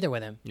didn't want to be there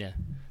with him. Yeah,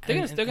 they're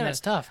gonna.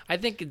 That's tough. I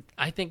think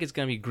it's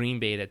gonna be Green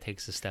Bay that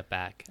takes a step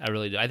back. I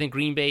really do. I think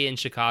Green Bay and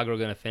Chicago are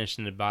gonna finish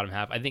in the bottom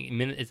half.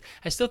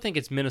 I still think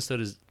it's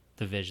Minnesota's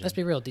division. Let's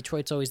be real.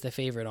 Detroit's always the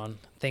favorite on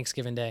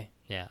Thanksgiving Day.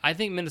 Yeah, I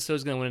think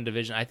Minnesota's gonna win a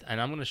division. And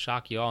I'm gonna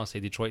shock you all and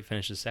say Detroit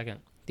finishes second.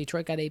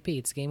 Detroit got AP.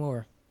 It's game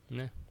over.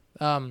 Yeah.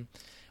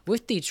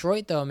 With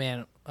Detroit though,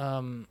 man.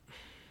 I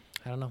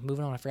don't know.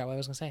 Moving on. I forgot what I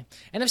was going to say.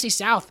 NFC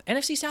South.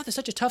 NFC South is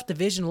such a tough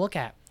division to look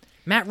at.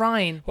 Matt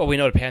Ryan. Well, we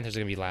know the Panthers are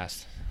going to be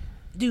last.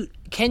 Dude,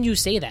 can you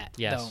say that?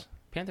 Yes. Though?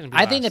 Panthers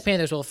I think the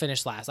Panthers will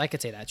finish last. I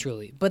could say that,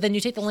 truly. But then you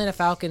take the Atlanta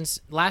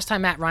Falcons. Last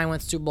time Matt Ryan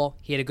went to Super Bowl,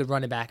 he had a good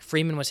running back.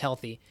 Freeman was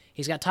healthy.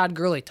 He's got Todd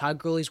Gurley. Todd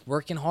Gurley's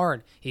working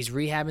hard. He's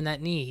rehabbing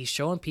that knee. He's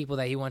showing people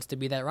that he wants to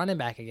be that running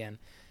back again.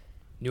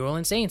 New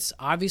Orleans Saints,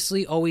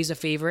 obviously always a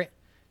favorite.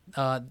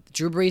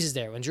 Drew Brees is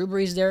there. When Drew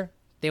Brees is there,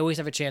 they always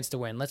have a chance to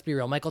win. Let's be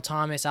real. Michael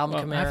Thomas,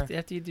 Alvin Kamara.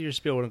 After you do your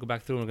spiel, we're going to go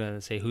back through and we're going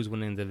to say who's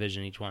winning the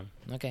division each one.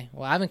 Okay.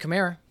 Well, Alvin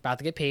Kamara, about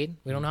to get paid.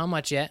 We don't know how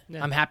much yet.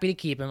 Yeah. I'm happy to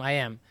keep him. I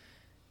am.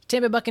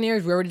 Tampa Bay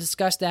Buccaneers, we already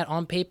discussed that.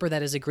 On paper,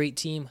 that is a great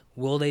team.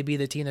 Will they be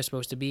the team they're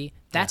supposed to be?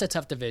 That's a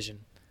tough division.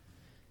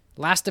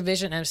 Last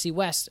division, NFC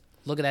West.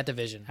 Look at that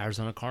division.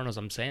 Arizona Cardinals,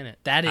 I'm saying it.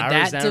 That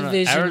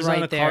division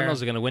Arizona right there.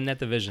 Cardinals are going to win that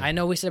division. I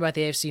know we said about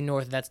the AFC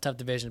North, that's a tough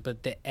division,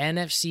 but the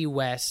NFC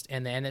West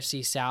and the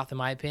NFC South, in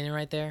my opinion,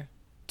 right there,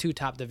 2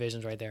 top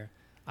divisions right there.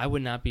 I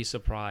would not be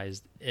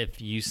surprised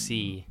if you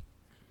see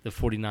the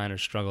 49ers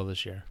struggle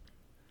this year.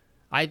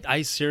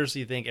 I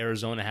seriously think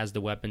Arizona has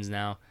the weapons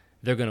now.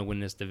 They're going to win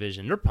this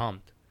division. They're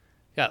pumped.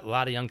 Got a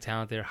lot of young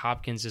talent there.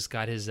 Hopkins just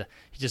got he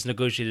just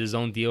negotiated his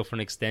own deal for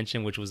an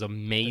extension, which was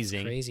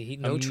amazing. That's crazy.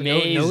 No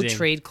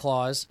trade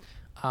clause.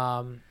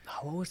 What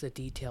was the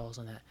details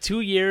on that? 2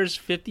 years,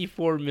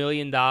 $54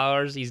 million.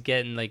 He's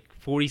getting like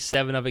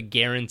 47 of it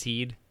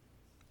guaranteed.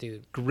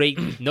 Dude,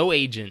 great. No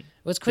agent.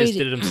 What's crazy? Just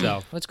did it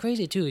himself. What's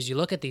crazy too is you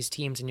look at these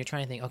teams and you're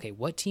trying to think, okay,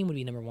 what team would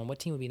be number 1? What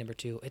team would be number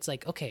 2? It's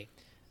like, okay,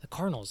 the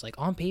Cardinals, like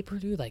on paper,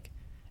 dude, like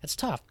that's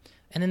tough.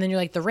 And then you're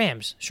like the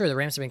Rams. Sure, the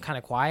Rams have been kind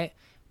of quiet,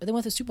 but they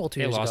went to the Super Bowl 2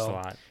 years ago. They lost a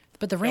lot.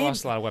 But the Rams they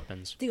lost a lot of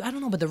weapons. Dude, I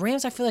don't know, but the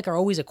Rams I feel like are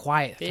always a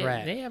quiet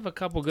threat. They have a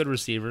couple good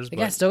receivers.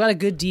 They still got a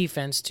good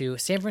defense too.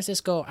 San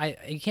Francisco,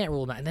 you can't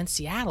rule them out. And then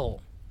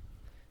Seattle.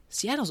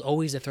 Seattle's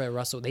always a threat,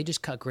 Russell. They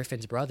just cut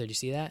Griffin's brother. Do you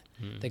see that?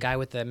 The guy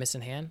with the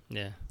missing hand?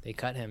 Yeah. They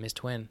cut him, his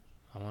twin.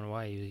 I wonder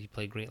why. He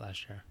played great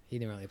last year. He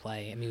didn't really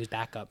play. I mean, he was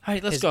backup. All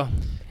right, let's go.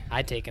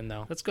 I'd take him,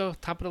 though. Let's go.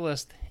 Top of the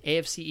list.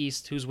 AFC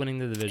East. Who's winning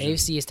the division?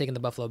 AFC is taking the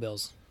Buffalo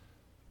Bills.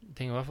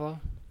 Taking Buffalo?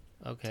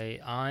 Okay,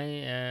 I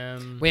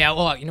am... Wait, you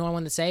know what I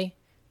wanted to say?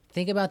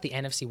 think about the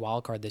NFC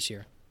wildcard this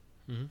year.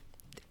 Mm-hmm.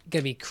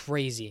 Gonna be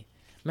crazy.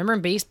 Remember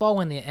in baseball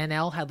when the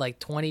NL had like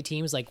 20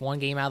 teams, like one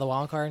game out of the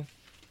wild card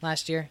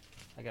last year?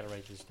 I gotta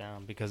write this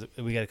down because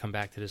we gotta come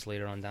back to this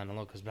later on down the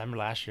road. Because remember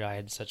last year I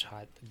had such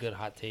good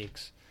hot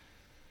takes.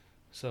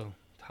 So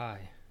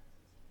Ty,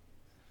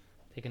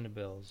 taking the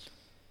Bills.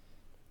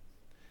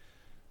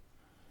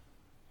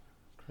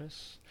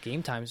 Chris,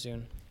 Game time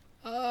soon.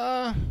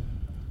 I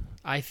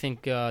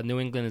think New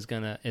England is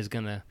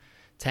gonna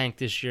tank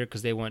this year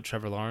because they want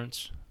Trevor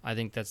Lawrence. I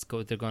think that's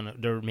what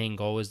their main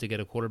goal is to get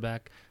a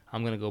quarterback.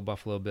 I'm gonna go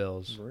Buffalo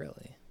Bills.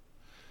 Really?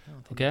 I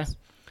don't think Okay. that's-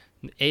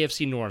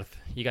 AFC North.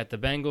 You got the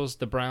Bengals,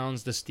 the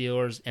Browns, the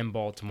Steelers, and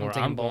Baltimore. I'm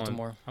taking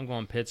Baltimore. I'm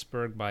going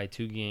Pittsburgh by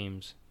 2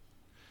 games.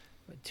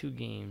 By 2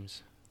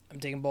 games. I'm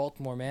taking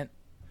Baltimore, man.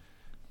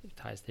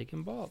 Ty's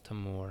taking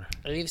Baltimore.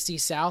 AFC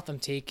South, I'm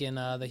taking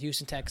the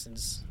Houston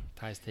Texans.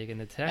 Ty's taking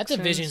the Texans. That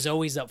division's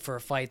always up for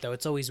a fight, though.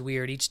 It's always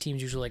weird. Each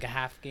team's usually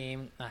like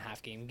game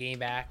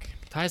back.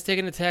 Ty's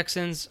taking the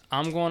Texans.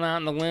 I'm going out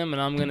on the limb,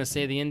 and I'm going to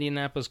say the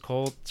Indianapolis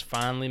Colts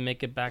finally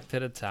make it back to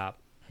the top.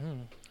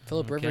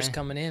 Phillip Rivers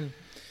coming in.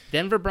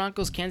 Denver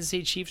Broncos, Kansas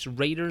City Chiefs,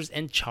 Raiders,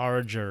 and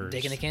Chargers.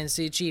 Taking the Kansas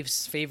City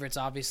Chiefs. Favorites,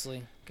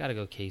 obviously. Got to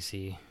go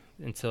KC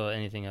until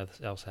anything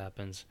else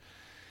happens.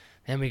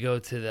 Then we go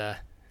to the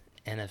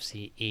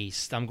NFC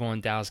East. I'm going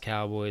Dallas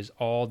Cowboys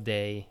all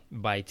day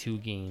by 2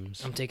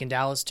 games. I'm taking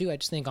Dallas, too. I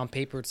just think on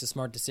paper it's a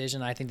smart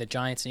decision. I think the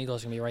Giants and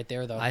Eagles are going to be right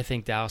there, though. I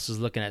think Dallas is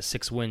looking at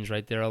 6 wins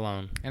right there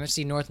alone.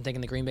 NFC North, I'm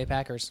taking the Green Bay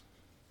Packers.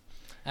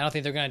 I don't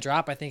think they're going to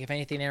drop. I think, if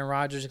anything, Aaron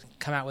Rodgers will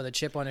come out with a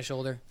chip on his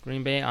shoulder.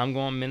 Green Bay, I'm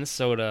going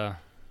Minnesota.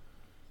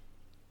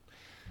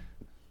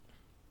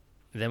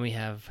 Then we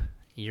have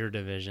your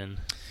division.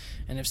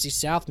 NFC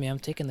South, man, I'm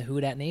taking the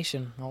Who Dat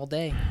Nation all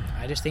day.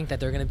 I just think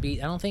that they're going to beat.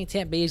 I don't think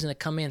Tampa Bay is going to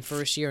come in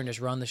first year and just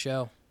run the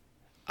show.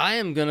 I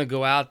am going to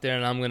go out there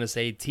and I'm going to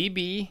say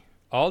TB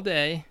all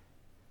day.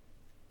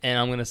 And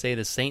I'm going to say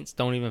the Saints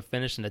don't even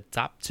finish in the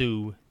top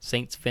 2.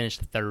 Saints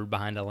finished 3rd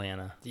behind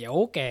Atlanta. Yeah,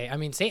 okay. I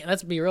mean,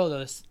 let's be real,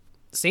 though.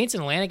 Saints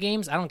and Atlanta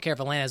games, I don't care if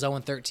Atlanta's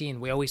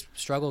 0-13. We always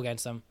struggle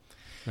against them.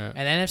 Yeah.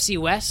 And NFC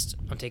West,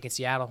 I'm taking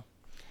Seattle.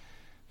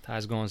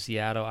 Ty's going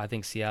Seattle. I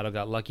think Seattle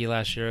got lucky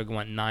last year.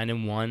 Went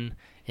 9-1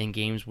 in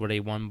games where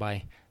they won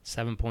by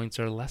 7 points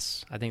or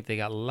less. I think they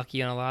got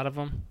lucky on a lot of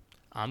them.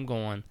 I'm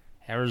going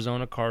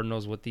Arizona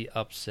Cardinals with the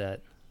upset.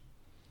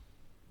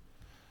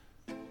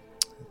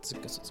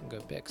 Some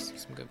good picks.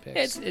 Some good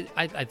picks.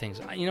 I think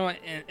so. You know what?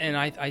 And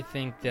I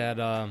think that,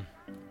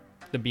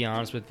 to be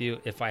honest with you,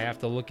 if I have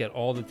to look at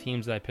all the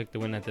teams that I picked to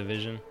win that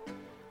division,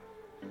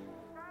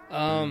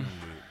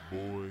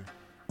 Boy.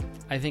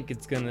 I think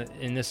it's gonna,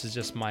 and this is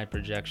just my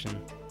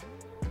projection.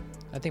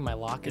 I think my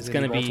lock is It's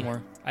gonna be.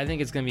 Baltimore. I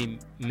think it's gonna be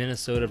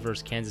Minnesota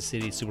versus Kansas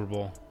City Super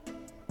Bowl.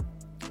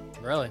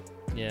 Really?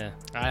 Yeah,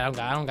 I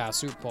don't got a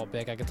Super Bowl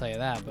pick. I can tell you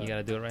that. But you got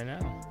to do it right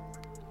now.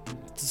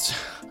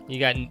 You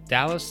got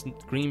Dallas,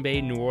 Green Bay,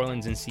 New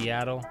Orleans, and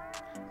Seattle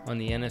on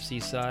the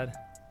NFC side.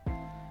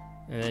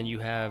 And then you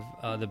have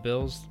the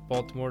Bills,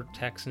 Baltimore,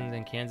 Texans,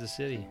 and Kansas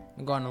City.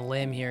 I'm going on a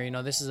limb here. You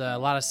know, this is a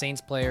lot of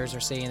Saints players are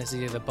saying this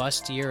is either the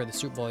bust year or the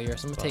Super Bowl year.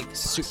 So I'm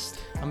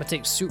gonna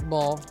take Super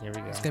Bowl. Here we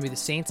go. It's gonna be the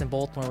Saints and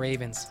Baltimore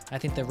Ravens. I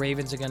think the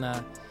Ravens are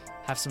gonna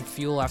have some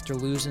fuel after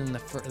losing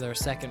their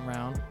second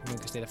round. I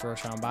think they stay the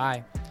first round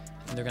bye,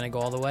 and they're gonna go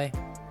all the way.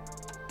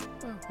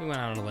 Well, we went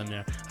out on a limb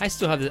there. I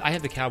still have I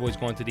have the Cowboys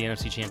going to the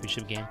NFC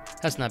Championship game.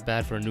 That's not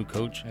bad for a new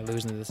coach. They're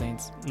losing to the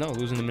Saints. No,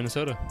 losing to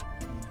Minnesota.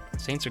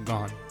 Saints are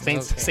gone. Okay.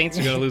 Saints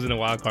are going to lose in the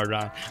wild card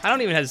round. I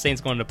don't even have the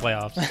Saints going to the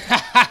playoffs.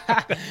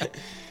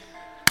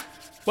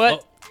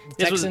 But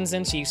Texans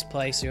and Chiefs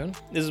play soon.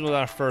 This is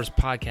our first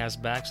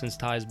podcast back since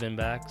Ty's been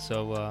back.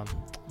 So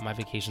my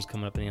vacation's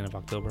coming up at the end of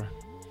October.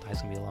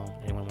 Ty's going to be alone.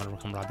 Anyone want to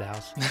come rob the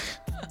house?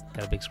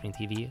 Got a big screen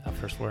TV up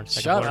first floor.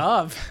 Shut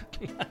up.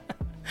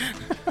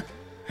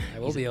 I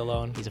will be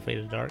alone. He's afraid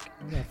of the dark.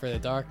 I'm not afraid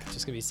of the dark. It's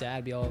just going to be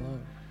sad, be all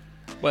alone.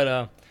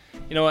 But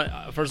you know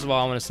what? First of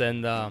all, I want to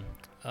send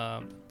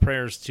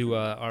prayers to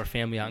our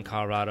family out in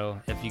Colorado.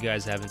 If you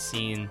guys haven't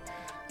seen,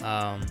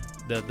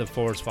 the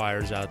forest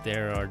fires out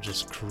there are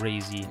just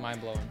crazy.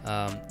 Mind-blowing.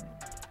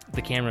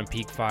 The Cameron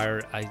Peak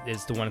fire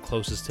is the one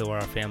closest to where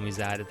our family's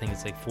at. I think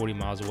it's like 40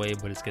 miles away,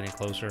 but it's getting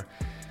closer.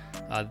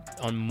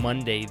 On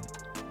Monday,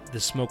 the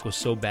smoke was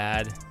so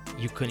bad,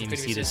 you couldn't even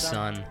see the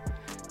sun.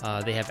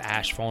 They have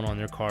ash falling on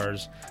their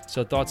cars.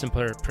 So thoughts and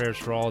prayers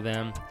for all of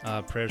them.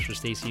 Prayers for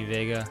Stacy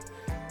Vega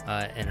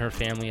and her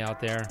family out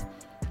there.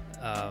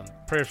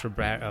 Prayers for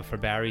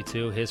Barry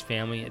too, his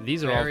family.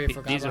 These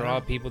are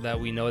all people that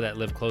we know that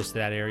live close to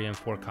that area in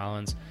Fort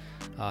Collins.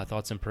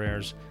 Thoughts and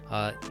prayers.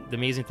 The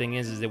amazing thing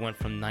is they went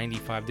from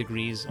 95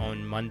 degrees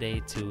on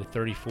Monday to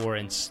 34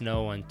 and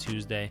snow on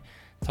Tuesday.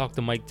 Talked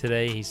to Mike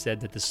today. He said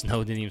that the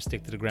snow didn't even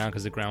stick to the ground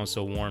because the ground was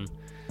so warm.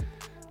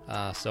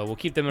 So we'll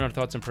keep them in our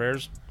thoughts and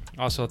prayers.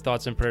 Also,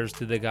 thoughts and prayers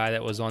to the guy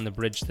that was on the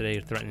bridge today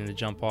threatening to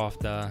jump off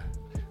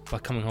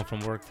but coming home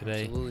from work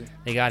today. Absolutely.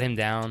 They got him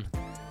down.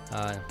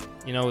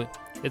 You know,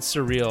 it's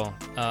surreal.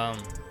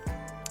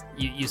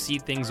 You see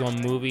things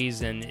on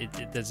movies and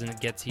it doesn't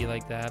get to you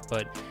like that,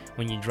 but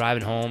when you're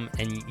driving home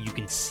and you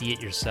can see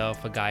it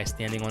yourself, a guy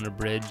standing on a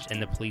bridge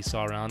and the police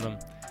all around him,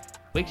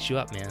 wakes you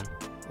up, man.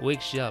 It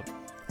wakes you up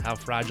how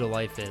fragile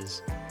life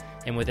is.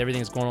 And with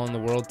everything that's going on in the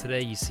world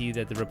today, you see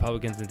that the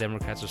Republicans and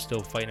Democrats are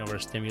still fighting over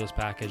a stimulus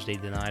package. They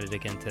denied it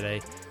again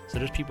today. So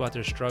there's people out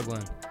there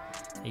struggling.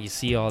 And you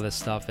see all this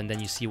stuff, and then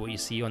you see what you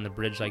see on the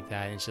bridge like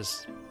that, and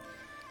it's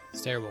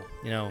terrible.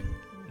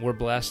 We're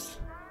blessed.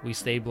 We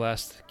stay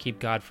blessed. Keep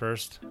God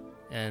first.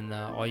 And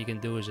all you can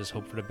do is just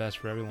hope for the best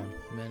for everyone.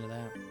 Amen to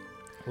that.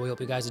 Well, we hope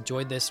you guys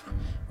enjoyed this.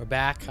 We're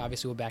back.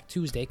 Obviously, we're back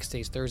Tuesday because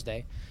today's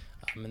Thursday.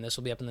 And this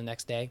will be up in the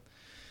next day.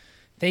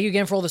 Thank you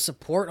again for all the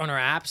support on our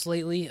apps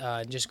lately.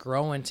 Just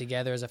growing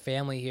together as a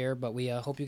family here. But we hope you